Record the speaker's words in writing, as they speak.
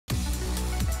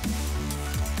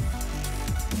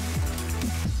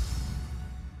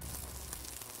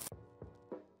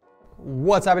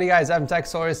What's happening, guys? I'm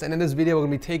TechSource, and in this video we're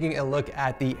going to be taking a look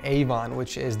at the Avon,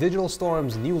 which is Digital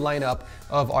Storm's new lineup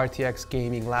of RTX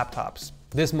gaming laptops.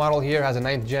 This model here has a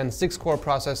 9th gen 6-core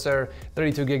processor,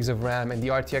 32 gigs of RAM, and the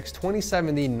RTX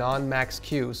 2070 non-max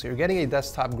Q, so you're getting a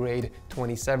desktop grade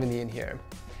 2070 in here.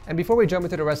 And before we jump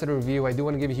into the rest of the review, I do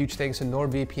want to give a huge thanks to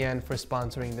NordVPN for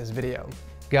sponsoring this video.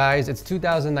 Guys, it's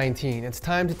 2019. It's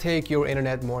time to take your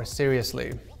internet more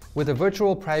seriously. With a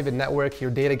virtual private network,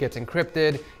 your data gets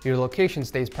encrypted, your location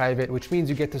stays private, which means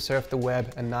you get to surf the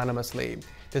web anonymously.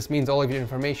 This means all of your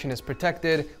information is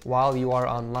protected while you are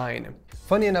online.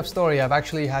 Funny enough story, I've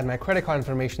actually had my credit card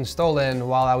information stolen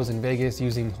while I was in Vegas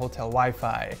using hotel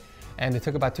Wi-Fi. And it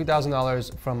took about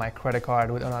 $2,000 from my credit card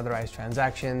with unauthorized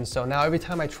transactions. So now every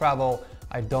time I travel,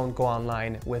 I don't go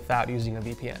online without using a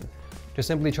VPN. Just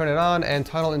simply turn it on and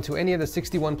tunnel into any of the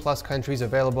 61 plus countries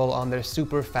available on their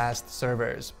super fast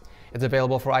servers. It's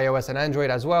available for iOS and Android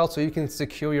as well, so you can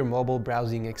secure your mobile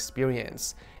browsing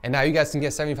experience. And now you guys can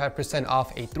get 75%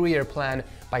 off a 3-year plan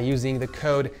by using the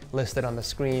code listed on the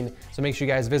screen. So make sure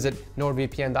you guys visit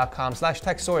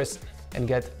nordvpn.com/techsource and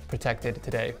get protected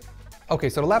today. Okay,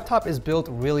 so the laptop is built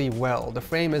really well. The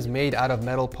frame is made out of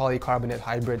metal polycarbonate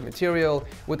hybrid material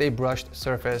with a brushed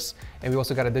surface, and we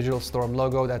also got a Digital Storm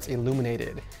logo that's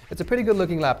illuminated. It's a pretty good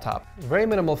looking laptop. Very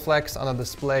minimal flex on the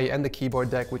display and the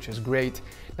keyboard deck, which is great.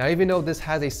 Now, even though this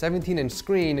has a 17-inch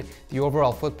screen, the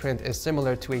overall footprint is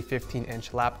similar to a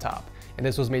 15-inch laptop. And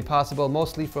this was made possible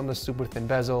mostly from the super thin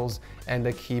bezels and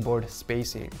the keyboard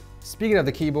spacing. Speaking of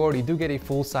the keyboard, you do get a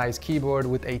full-size keyboard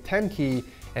with a 10 key,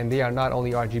 and they are not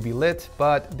only RGB lit,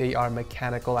 but they are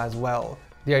mechanical as well.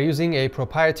 They are using a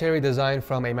proprietary design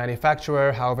from a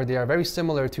manufacturer, however they are very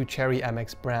similar to Cherry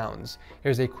MX Browns.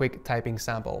 Here's a quick typing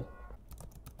sample.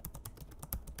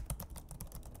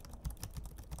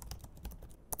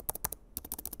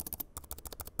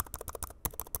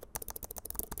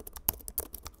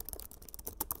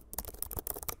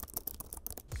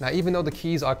 Now, even though the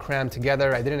keys are crammed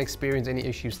together, I didn't experience any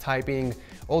issues typing.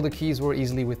 All the keys were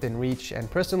easily within reach, and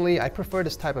personally, I prefer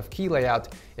this type of key layout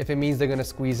if it means they're gonna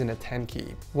squeeze in a 10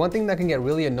 key. One thing that can get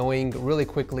really annoying really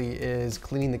quickly is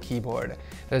cleaning the keyboard.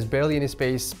 There's barely any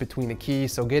space between the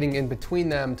keys, so getting in between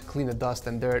them to clean the dust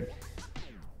and dirt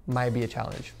might be a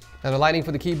challenge. Now, the lighting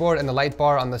for the keyboard and the light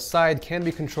bar on the side can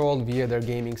be controlled via their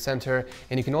gaming center,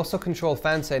 and you can also control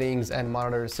fan settings and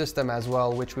monitor the system as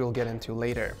well, which we'll get into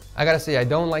later. I gotta say, I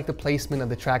don't like the placement of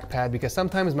the trackpad because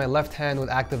sometimes my left hand would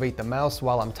activate the mouse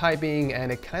while I'm typing,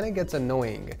 and it kind of gets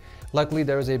annoying. Luckily,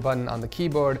 there is a button on the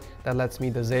keyboard that lets me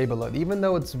disable it, even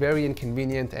though it's very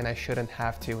inconvenient and I shouldn't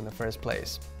have to in the first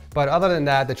place. But other than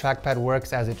that, the trackpad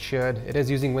works as it should. It is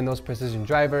using Windows Precision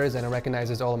drivers, and it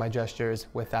recognizes all of my gestures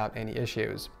without any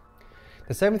issues.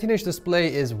 The 17-inch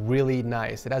display is really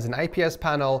nice. It has an IPS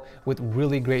panel with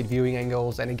really great viewing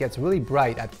angles, and it gets really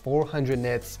bright at 400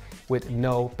 nits with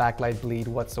no backlight bleed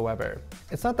whatsoever.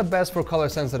 It's not the best for color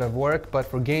sensitive work, but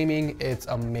for gaming, it's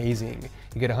amazing.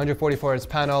 You get a 144 Hz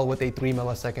panel with a 3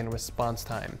 millisecond response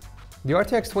time. The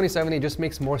RTX 2070 just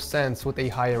makes more sense with a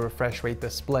higher refresh rate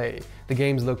display. The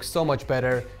games look so much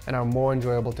better and are more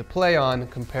enjoyable to play on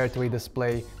compared to a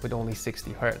display with only 60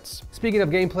 Hz. Speaking of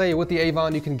gameplay, with the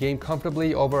Avon, you can game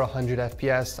comfortably over 100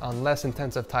 FPS on less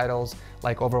intensive titles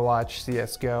like Overwatch,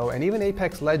 CSGO, and even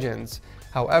Apex Legends.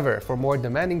 However, for more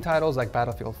demanding titles like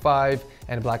Battlefield 5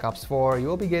 and Black Ops 4, you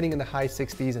will be getting in the high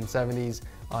 60s and 70s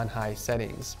on high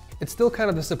settings. It's still kind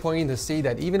of disappointing to see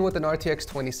that even with an RTX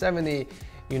 2070,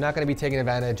 you're not going to be taking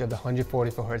advantage of the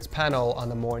 144 Hz panel on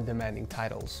the more demanding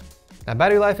titles. Now,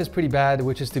 battery life is pretty bad,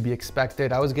 which is to be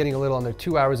expected. I was getting a little under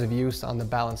 2 hours of use on the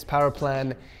balanced power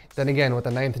plan. Then again, with a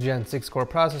 9th gen 6-core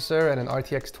processor and an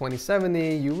RTX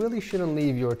 2070, you really shouldn't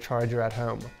leave your charger at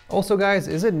home. Also guys,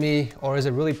 is it me, or is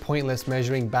it really pointless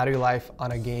measuring battery life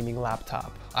on a gaming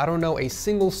laptop? I don't know a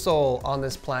single soul on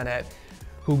this planet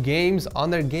who games on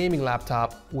their gaming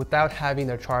laptop without having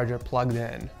their charger plugged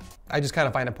in. I just kind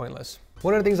of find it pointless.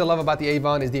 One of the things I love about the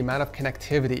Avon is the amount of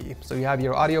connectivity. So you have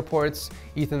your audio ports,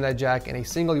 Ethernet jack, and a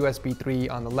single USB 3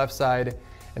 on the left side.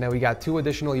 And then we got 2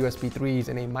 additional USB 3s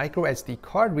and a micro SD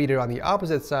card reader on the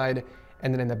opposite side.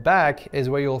 And then in the back is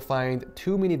where you'll find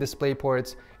 2 mini display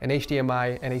ports, an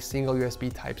HDMI, and a single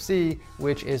USB Type-C,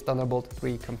 which is Thunderbolt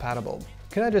 3 compatible.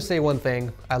 Can I just say one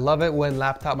thing? I love it when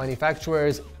laptop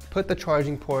manufacturers put the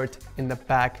charging port in the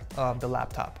back of the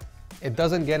laptop. It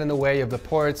doesn't get in the way of the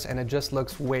ports, and it just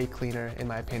looks way cleaner in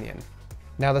my opinion.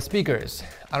 Now, the speakers.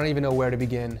 I don't even know where to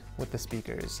begin with the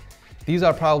speakers. These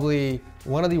are probably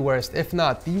one of the worst, if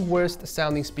not the worst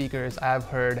sounding speakers I've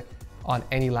heard on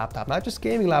any laptop. Not just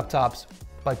gaming laptops,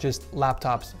 but just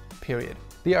laptops, period.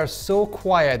 They are so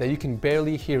quiet that you can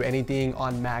barely hear anything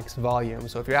on max volume.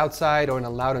 So if you're outside or in a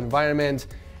loud environment,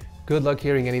 good luck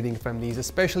hearing anything from these,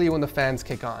 especially when the fans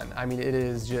kick on. I mean, it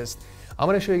is just, I'm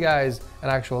gonna show you guys an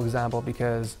actual example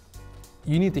because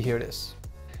you need to hear this.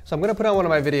 So I'm gonna put on one of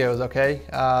my videos, okay?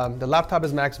 The laptop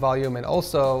is max volume and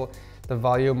also the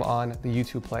volume on the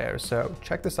YouTube player. So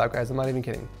check this out, guys, I'm not even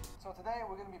kidding. So today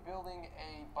we're gonna be building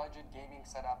a budget gaming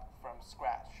setup from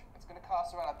scratch. It's gonna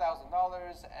cost around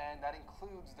 $1,000 and that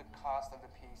includes the cost of the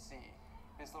PC.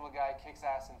 This little guy kicks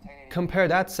ass in 1080. Compare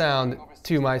that sound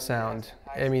to my sound.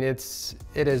 I mean, it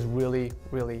is really,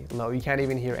 really low. You can't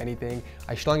even hear anything.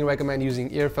 I strongly recommend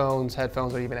using earphones,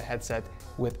 headphones, or even a headset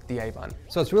with the Avon.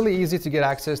 So it's really easy to get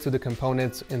access to the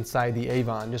components inside the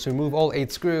Avon. Just remove all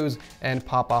 8 screws and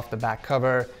pop off the back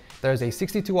cover. There's a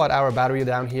 62 watt-hour battery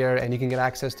down here, and you can get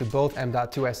access to both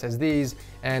M.2 SSDs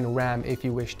and RAM if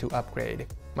you wish to upgrade.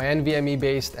 My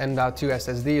NVMe-based M.2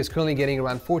 SSD is currently getting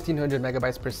around 1400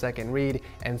 megabytes per second read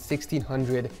and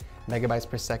 1600 megabytes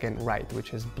per second write,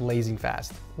 which is blazing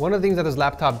fast. One of the things that this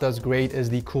laptop does great is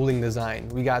the cooling design.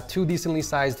 We got 2 decently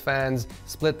sized fans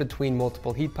split between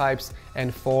multiple heat pipes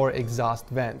and 4 exhaust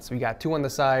vents. We got 2 on the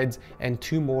sides and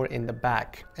 2 more in the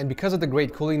back. And because of the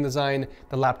great cooling design,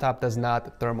 the laptop does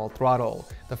not thermal throttle.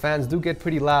 The fans do get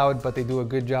pretty loud, but they do a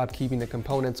good job keeping the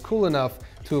components cool enough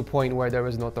to a point where there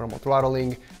is no thermal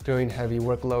throttling during heavy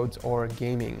workloads or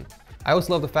gaming. I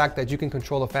also love the fact that you can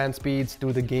control the fan speeds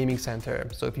through the gaming center.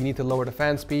 So if you need to lower the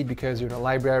fan speed because you're in a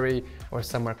library or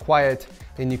somewhere quiet,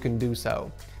 then you can do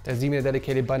so. There's even a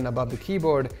dedicated button above the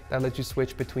keyboard that lets you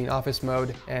switch between office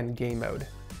mode and game mode.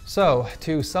 So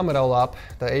to sum it all up,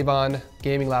 the Avon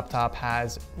Gaming Laptop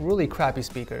has really crappy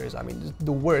speakers. I mean,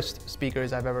 the worst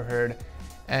speakers I've ever heard,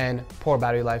 and poor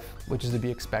battery life, which is to be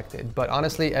expected. But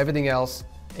honestly, everything else,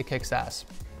 it kicks ass.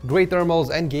 Great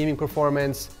thermals and gaming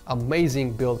performance,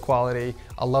 amazing build quality.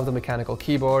 I love the mechanical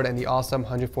keyboard and the awesome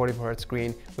 144Hz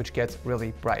screen, which gets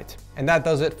really bright. And that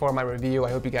does it for my review. I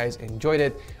hope you guys enjoyed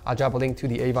it. I'll drop a link to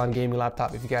the Avon Gaming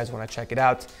Laptop if you guys want to check it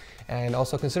out. And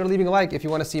also consider leaving a like if you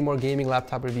want to see more gaming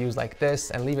laptop reviews like this,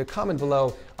 and leave a comment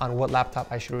below on what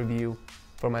laptop I should review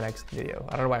for my next video.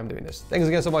 I don't know why I'm doing this. Thanks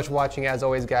again so much for watching. As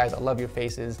always, guys, I love your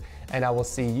faces, and I will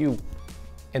see you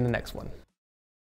in the next one.